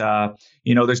 But,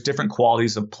 there's different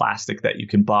qualities of plastic that you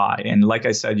can buy. And like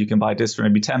I said, you can buy discs for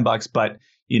maybe $10, but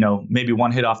maybe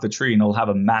one hit off the tree and it'll have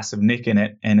a massive nick in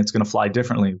it and it's going to fly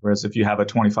differently. Whereas if you have a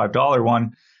 $25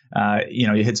 one,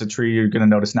 it hits a tree, you're going to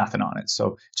notice nothing on it.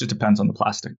 So it just depends on the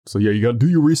plastic. So yeah, you got to do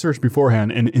your research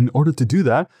beforehand. And in order to do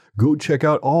that, go check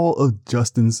out all of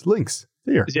Justin's links.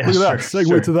 Here, look at that.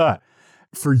 Segue to that.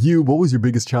 For you, what was your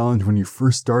biggest challenge when you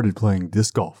first started playing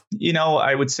disc golf?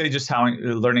 I would say just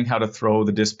learning how to throw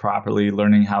the disc properly,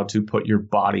 learning how to put your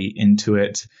body into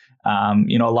it. A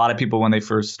lot of people, when they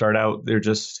first start out, they're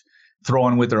just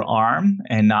throwing with their arm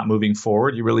and not moving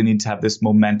forward. You really need to have this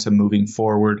momentum moving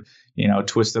forward,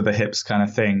 twist of the hips kind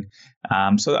of thing.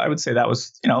 So I would say that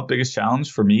was, biggest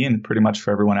challenge for me and pretty much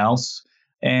for everyone else.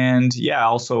 And yeah,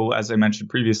 also, as I mentioned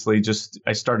previously,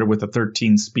 I started with a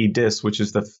 13 speed disc, which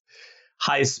is the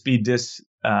highest speed disc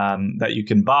that you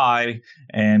can buy,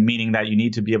 and meaning that you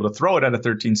need to be able to throw it at a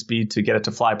 13 speed to get it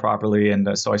to fly properly. And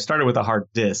so I started with a hard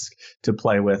disc to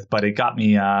play with, but it got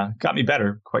me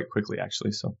better quite quickly,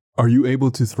 actually. So, are you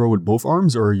able to throw with both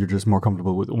arms, or you're just more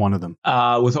comfortable with one of them?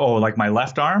 Like my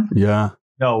left arm? Yeah.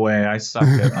 No way. I suck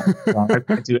at I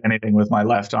can't do anything with my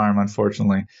left arm,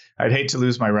 unfortunately. I'd hate to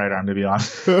lose my right arm, to be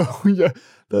honest. Oh, yeah.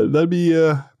 That'd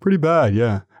be pretty bad,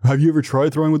 yeah. Have you ever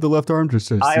tried throwing with the left arm?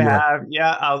 I have,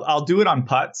 yeah. I'll do it on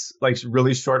putts, like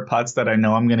really short putts that I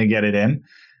know I'm going to get it in.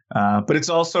 But it's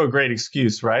also a great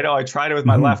excuse, right? Oh, I tried it with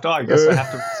my left. Oh, I guess I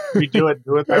have to redo it,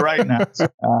 do it with my right now.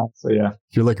 So yeah.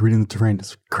 You're like reading the terrain.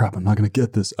 Just, crap, I'm not going to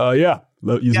get this.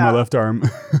 Using my left arm.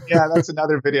 Yeah, that's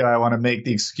another video I want to make.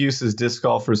 The excuses disc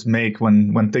golfers make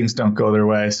when things don't go their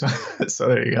way. So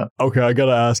there you go. Okay, I got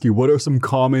to ask you, what are some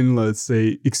common, let's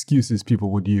say, excuses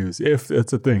people would use, if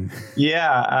it's a thing?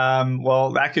 Yeah,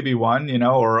 well, that could be one,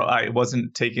 or I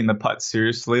wasn't taking the putt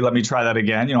seriously. Let me try that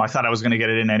again. I thought I was going to get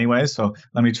it in anyway, so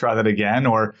let me try that again.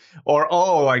 Or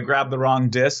oh, I grabbed the wrong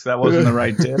disc. That wasn't the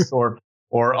right disc. Or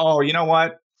oh, you know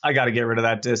what? I got to get rid of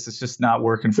that disc. It's just not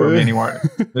working for me anymore.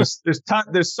 There's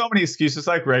so many excuses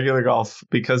like regular golf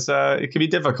because it can be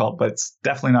difficult, but it's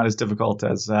definitely not as difficult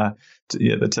as the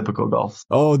typical golf.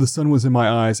 Oh, the sun was in my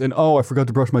eyes, and I forgot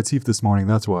to brush my teeth this morning.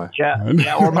 That's why.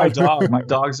 Yeah. Or my dog. My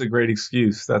dog's a great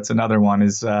excuse. That's another one.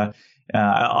 Is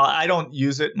I don't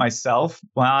use it myself.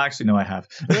 Well, actually, no, I have.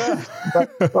 Yeah.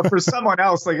 but for someone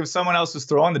else, like if someone else is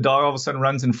throwing, the dog all of a sudden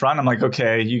runs in front. I'm like,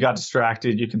 okay, you got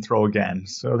distracted. You can throw again.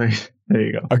 So there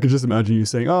you go. I could just imagine you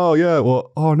saying, oh, yeah,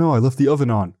 well, oh, no, I left the oven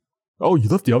on. Oh, you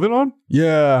left the oven on?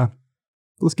 Yeah.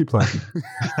 Let's keep playing.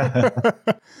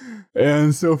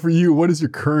 And so for you, what is your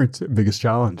current biggest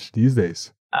challenge these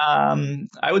days?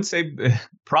 I would say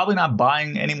probably not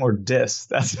buying any more discs.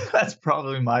 That's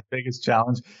probably my biggest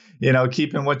challenge.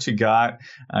 Keeping what you got,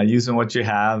 using what you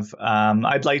have.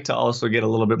 I'd like to also get a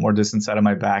little bit more distance out of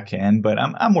my backhand, but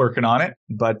I'm working on it.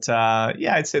 But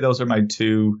I'd say those are my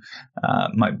two,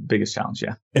 my biggest challenge.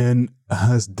 Yeah. And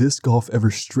has disc golf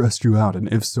ever stressed you out?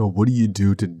 And if so, what do you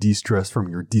do to de-stress from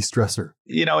your de-stressor?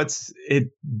 It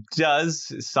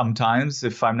does sometimes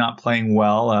if I'm not playing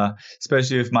well,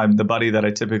 especially if the buddy that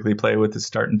I typically play with is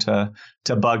starting to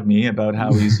bug me about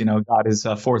how he's, got his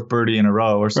fourth birdie in a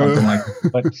row or something like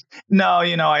that. But no,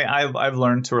 I've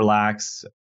learned to relax.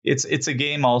 It's a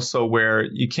game also where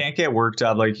you can't get worked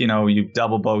up. Like, you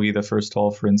double bogey the first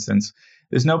hole, for instance.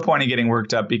 There's no point in getting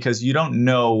worked up because you don't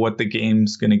know what the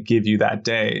game's going to give you that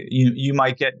day. You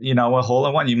might get, a hole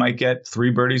in one. You might get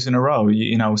 3 birdies in a row,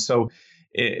 so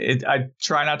I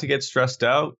try not to get stressed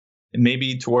out.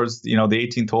 Maybe towards, the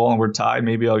 18th hole and we're tied,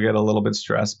 maybe I'll get a little bit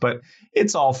stressed, but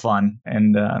it's all fun.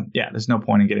 And there's no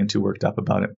point in getting too worked up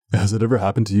about it. Has it ever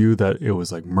happened to you that it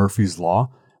was like Murphy's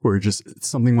Law where just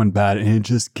something went bad and it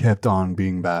just kept on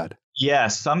being bad? Yeah.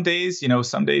 Some days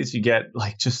you get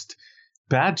like just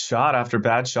bad shot after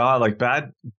bad shot, like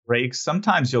bad breaks.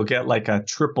 Sometimes you'll get like a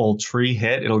triple tree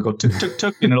hit. It'll go tuk, tuk,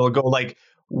 tuk, and it'll go like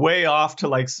way off to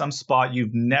like some spot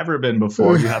you've never been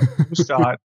before. You have a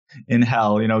shot in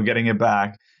hell, getting it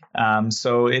back.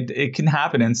 So it can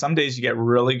happen. And some days you get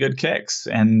really good kicks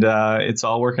and it's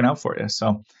all working out for you.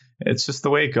 So It's just the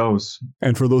way it goes.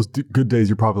 And for those good days,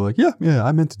 you're probably like, yeah,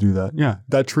 I meant to do that. Yeah,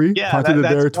 that tree, planted it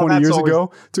there 20 years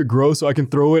ago to grow so I can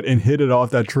throw it and hit it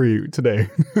off that tree today.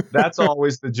 That's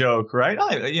always the joke, right?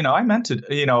 I meant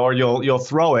to, or you'll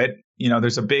throw it.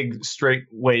 There's a big straight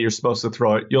way you're supposed to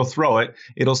throw it. You'll throw it.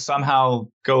 It'll somehow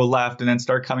go left and then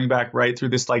start coming back right through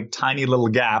this like tiny little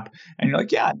gap. And you're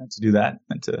like, yeah, I meant to do that.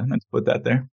 I meant to put that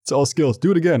there. It's all skills. Do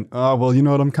it again. Well, you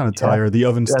know what? I'm kind of tired. The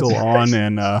oven's still on.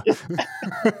 And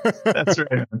that's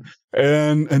right.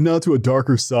 And now to a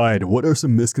darker side. What are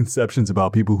some misconceptions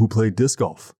about people who play disc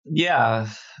golf? Yeah,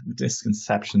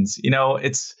 misconceptions.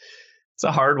 It's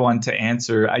a hard one to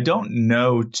answer. I don't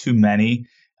know too many.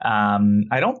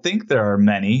 I don't think there are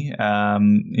many.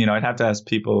 I'd have to ask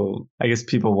people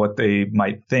what they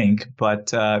might think,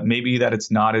 but maybe that it's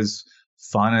not as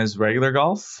fun as regular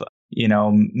golf.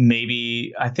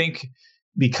 Maybe I think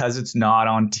because it's not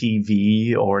on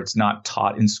TV or it's not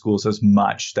taught in schools as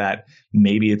much, that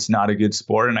maybe it's not a good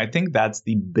sport. And I think that's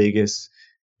the biggest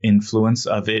influence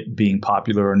of it being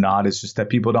popular or not, is just that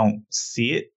people don't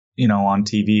see it, on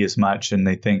TV as much. And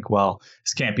they think, well,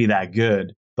 this can't be that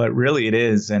good. But really it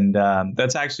is. And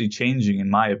that's actually changing, in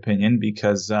my opinion,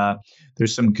 because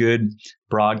there's some good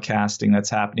broadcasting that's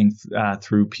happening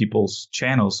through people's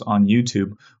channels on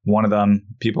YouTube. One of them,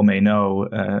 people may know,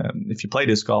 if you play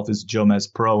disc golf, is Jomez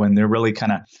Pro, and they're really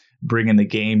kind of bringing the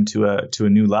game to a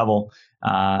new level.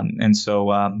 And so,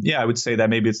 I would say that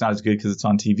maybe it's not as good because it's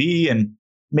on TV, and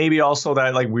maybe also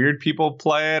that like weird people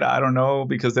play it. I don't know,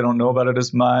 because they don't know about it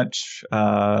as much.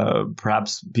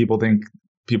 Perhaps people think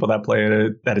people that play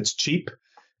it that it's cheap.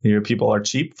 People are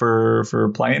cheap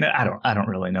for playing it. I don't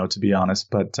really know, to be honest,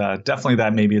 but definitely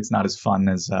that maybe it's not as fun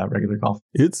as regular golf.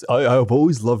 I've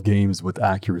always loved games with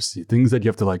accuracy, things that you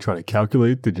have to like try to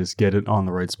calculate to just get it on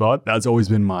the right spot. That's always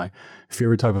been my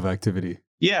favorite type of activity.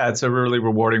 Yeah, it's a really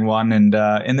rewarding one, and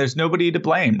there's nobody to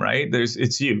blame, right?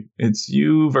 It's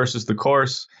you versus the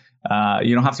course.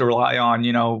 You don't have to rely on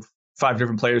 5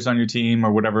 different players on your team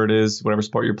or whatever it is, whatever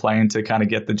sport you're playing, to kind of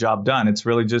get the job done. It's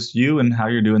really just you and how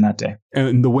you're doing that day.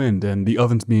 And the wind and the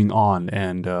ovens being on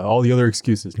and all the other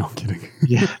excuses. No, I'm kidding.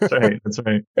 Yeah, that's right. That's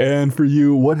right. And for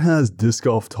you, what has disc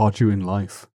golf taught you in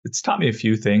life? It's taught me a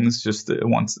few things. Just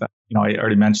once, I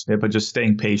already mentioned it, but just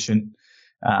staying patient.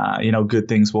 Good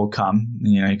things will come.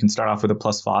 You can start off with a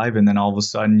 +5, and then all of a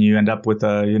sudden you end up with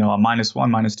a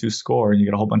 -1, -2 score, and you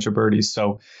get a whole bunch of birdies.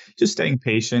 So just staying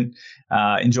patient,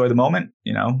 enjoy the moment,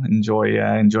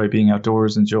 enjoy being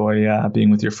outdoors, enjoy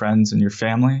being with your friends and your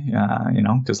family,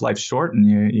 because life's short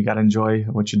and you got to enjoy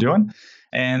what you're doing.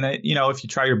 And, if you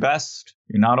try your best,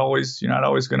 you're not always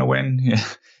going to win.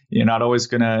 You're not always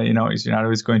going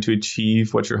to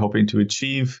achieve what you're hoping to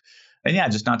achieve. And yeah,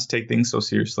 just not to take things so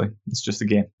seriously. It's just a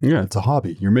game. Yeah, it's a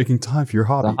hobby. You're making time for your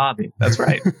hobby. It's a hobby. That's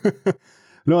right.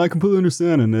 No, I completely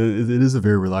understand. And it is a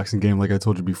very relaxing game. Like I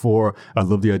told you before, I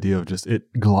love the idea of just it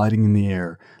gliding in the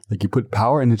air. Like you put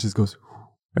power and it just goes,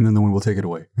 and then the wind will take it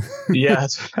away. Yeah,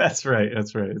 that's right.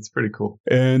 That's right. It's pretty cool.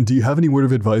 And do you have any word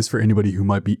of advice for anybody who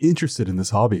might be interested in this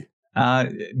hobby?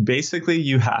 Basically,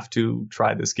 you have to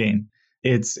try this game.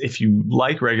 If you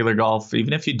like regular golf,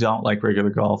 even if you don't like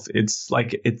regular golf, it's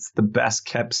the best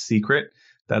kept secret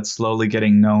that's slowly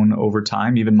getting known over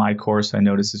time. Even my course, I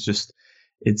notice,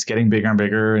 it's getting bigger and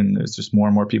bigger, and there's just more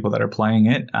and more people that are playing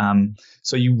it.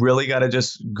 So you really got to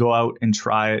just go out and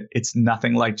try it. It's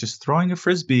nothing like just throwing a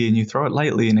Frisbee and you throw it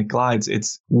lightly and it glides.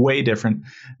 It's way different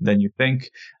than you think.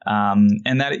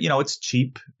 And that, it's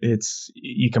cheap.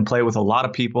 You can play with a lot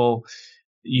of people.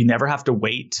 You never have to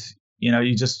wait.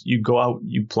 You go out,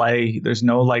 you play. There's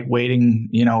no like waiting,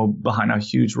 behind a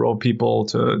huge row of people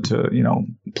to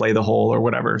play the hole or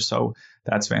whatever. So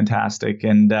that's fantastic.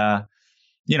 And,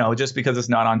 just because it's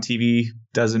not on TV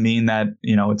doesn't mean that,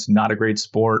 it's not a great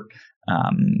sport.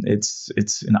 It's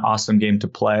an awesome game to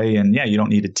play. And yeah, you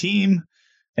don't need a team.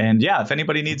 And yeah, if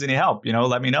anybody needs any help,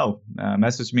 let me know.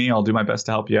 Message me. I'll do my best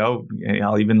to help you out.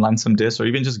 I'll even lend some discs or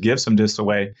even just give some discs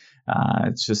away.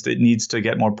 It needs to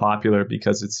get more popular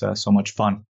because it's so much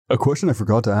fun. A question I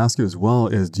forgot to ask you as well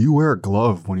is, do you wear a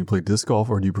glove when you play disc golf,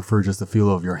 or do you prefer just the feel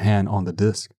of your hand on the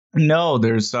disc? No,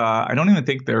 I don't even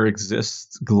think there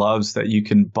exists gloves that you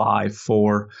can buy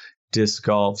for disc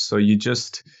golf. So you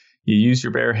use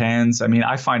your bare hands. I mean,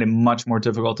 I find it much more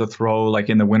difficult to throw like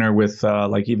in the winter with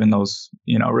like even those,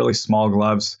 really small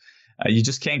gloves. You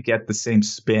just can't get the same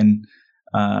spin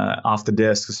off the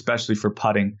disc, especially for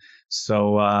putting.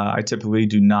 So I typically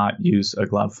do not use a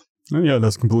glove. Yeah,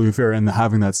 that's completely fair. And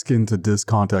having that skin to disc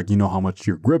contact, you know how much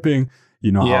you're gripping.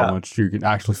 You know how Yeah. much you can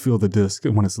actually feel the disc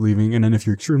when it's leaving. And then if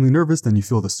you're extremely nervous, then you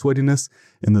feel the sweatiness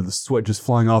and then the sweat just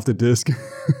flying off the disc.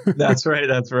 That's right.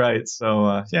 That's right.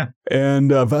 So, yeah.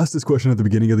 And I've asked this question at the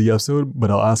beginning of the episode, but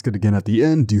I'll ask it again at the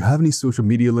end. Do you have any social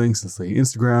media links, let's say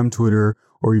Instagram, Twitter,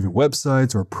 or even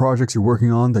websites or projects you're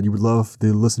working on that you would love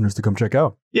the listeners to come check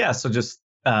out? Yeah. So just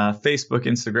Facebook,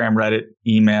 Instagram, Reddit,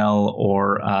 email,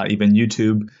 or even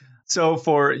YouTube. So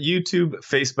for YouTube,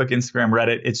 Facebook, Instagram,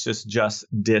 Reddit, it's just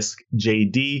Disc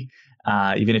JD.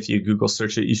 Even if you Google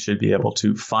search it, you should be able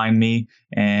to find me.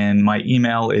 And my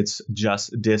email, it's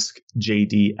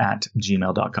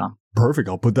justdiscjd@gmail.com. Perfect.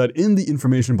 I'll put that in the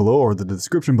information below or the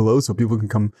description below so people can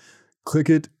come click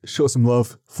it, show some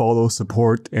love, follow,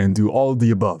 support, and do all of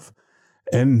the above.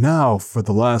 And now for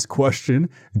the last question.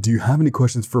 Do you have any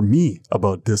questions for me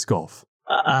about disc golf?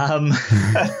 Do I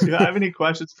have any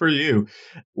questions for you?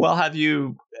 Well,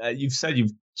 you've said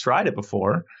you've tried it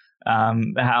before.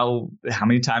 How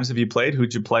many times have you played?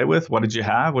 Who'd you play with? What did you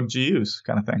have? What did you use?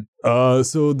 Kind of thing.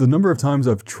 So the number of times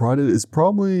I've tried it is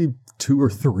probably 2 or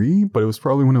 3, but it was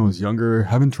probably when I was younger.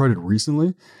 Haven't tried it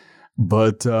recently,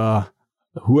 but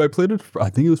who I played it, I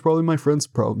think it was probably my friends,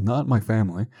 not my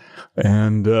family.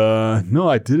 And no,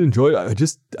 I did enjoy it.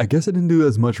 I guess I didn't do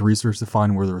as much research to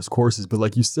find where there was courses, but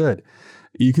like you said,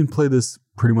 you can play this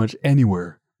pretty much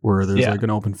anywhere where there's like an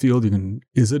open field.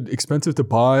 Is it expensive to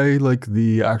buy like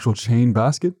the actual chain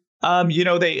basket?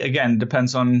 They, again,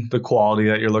 depends on the quality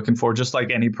that you're looking for, just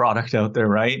like any product out there,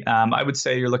 right? I would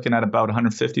say you're looking at about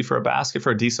 $150 for a basket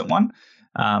for a decent one,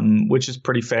 which is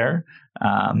pretty fair.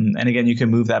 And again, you can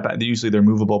move that back. Usually they're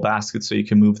movable baskets, so you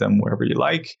can move them wherever you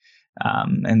like.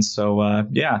 It's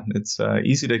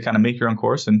easy to kind of make your own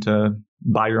course and to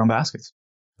buy your own baskets.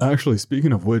 Actually,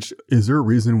 speaking of which, is there a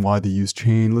reason why they use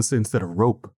chain, let's say, instead of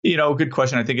rope? Good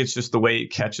question. I think it's just the way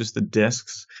it catches the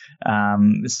discs.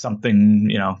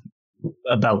 Something,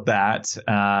 about that.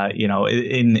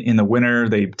 In the winter,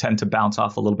 they tend to bounce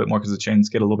off a little bit more because the chains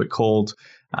get a little bit cold.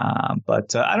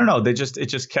 But I don't know. It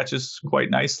just catches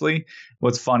quite nicely.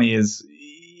 What's funny is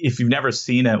if you've never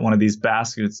seen one of these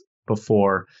baskets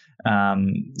before,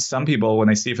 some people, when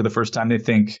they see it for the first time, they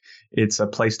think it's a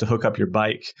place to hook up your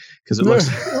bike because it looks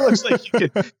like you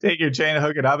could take your chain and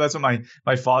hook it up. That's what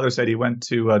my father said. He went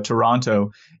to Toronto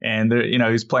and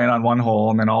there, he's playing on one hole,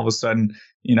 and then all of a sudden,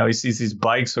 he sees these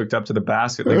bikes hooked up to the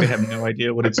basket. Like they have no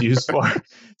idea what it's used for.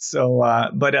 So,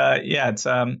 it's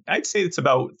I'd say it's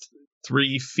about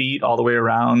 3 feet all the way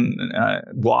around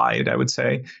wide, I would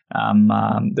say.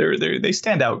 They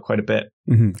stand out quite a bit.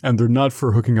 Mm-hmm. And they're not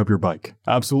for hooking up your bike.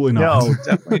 Absolutely not. No,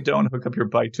 definitely don't hook up your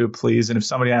bike to it, please. And if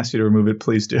somebody asks you to remove it,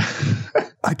 please do.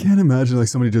 I can't imagine like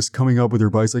somebody just coming up with their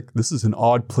bikes like, this is an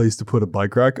odd place to put a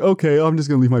bike rack. Okay, I'm just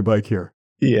going to leave my bike here.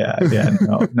 Yeah,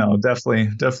 no,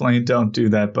 definitely don't do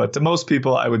that. But to most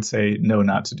people, I would say no,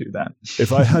 not to do that.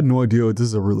 If I had no idea, this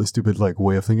is a really stupid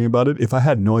way of thinking about it. If I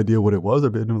had no idea what it was,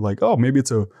 I'd be like, oh, maybe it's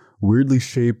a weirdly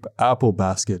shaped apple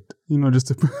basket. Just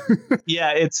to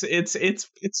yeah, it's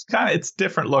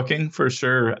different looking for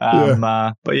sure.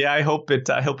 But yeah, I hope it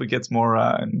gets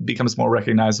more becomes more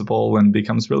recognizable and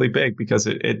becomes really big because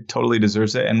it totally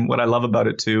deserves it. And what I love about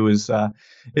it too is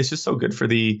it's just so good for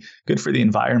the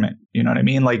environment. You know what I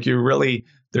mean? Like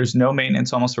there's no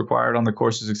maintenance almost required on the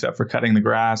courses except for cutting the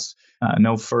grass.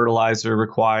 No fertilizer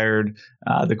required.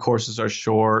 The courses are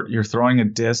short. You're throwing a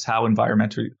disc. How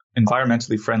environmentally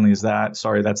friendly is that?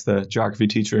 Sorry, that's the geography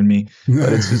teacher in me.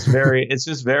 But it's just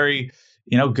very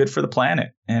good for the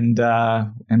planet. And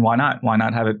why not? Why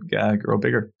not have it grow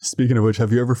bigger? Speaking of which,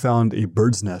 have you ever found a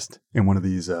bird's nest in one of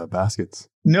these baskets?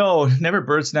 No, never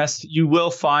bird's nest. You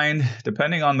will find,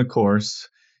 depending on the course,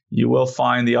 you will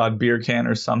find the odd beer can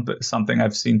or something.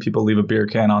 I've seen people leave a beer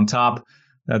can on top.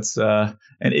 That's an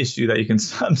issue that you can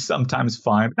sometimes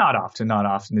find. Not often.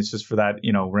 It's just for that,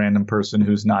 random person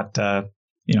who's not,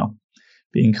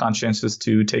 being conscientious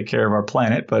to take care of our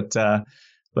planet. But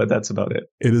that's about it.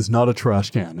 It is not a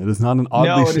trash can. It is not an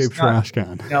oddly shaped trash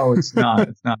can. No, it's not.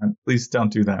 It's not. Please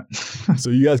don't do that. So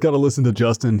you guys got to listen to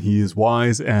Justin. He is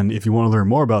wise. And if you want to learn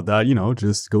more about that,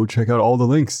 just go check out all the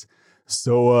links.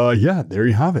 So there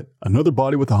you have it. Another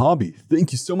body with a hobby.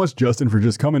 Thank you so much, Justin, for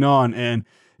just coming on and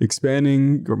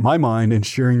expanding my mind and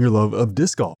sharing your love of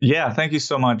disc golf. Yeah, thank you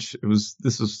so much.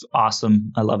 This was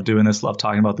awesome. I love doing this. Love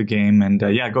talking about the game. And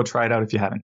go try it out if you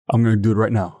haven't. I'm going to do it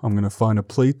right now. I'm going to find a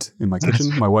plate in my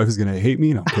kitchen. My wife is going to hate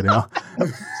me. No, I'm kidding.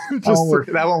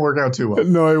 That won't work out too well.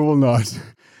 No, it will not.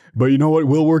 But you know what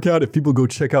will work out? If people go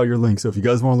check out your links. So if you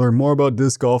guys want to learn more about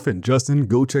disc golf and Justin,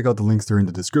 go check out the links there in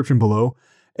the description below.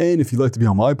 And if you'd like to be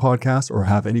on my podcast or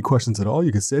have any questions at all,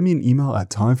 you can send me an email at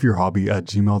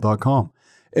timeforyourhobby@gmail.com.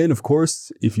 And of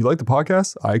course, if you like the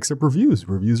podcast, I accept reviews.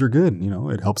 Reviews are good.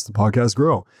 It helps the podcast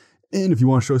grow. And if you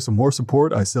want to show some more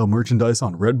support, I sell merchandise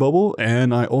on Redbubble,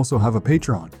 and I also have a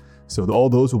Patreon. So all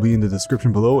those will be in the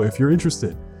description below if you're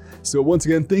interested. So once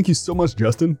again, thank you so much,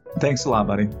 Justin. Thanks a lot,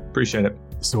 buddy. Appreciate it.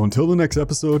 So until the next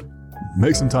episode,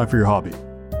 make some time for your hobby.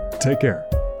 Take care.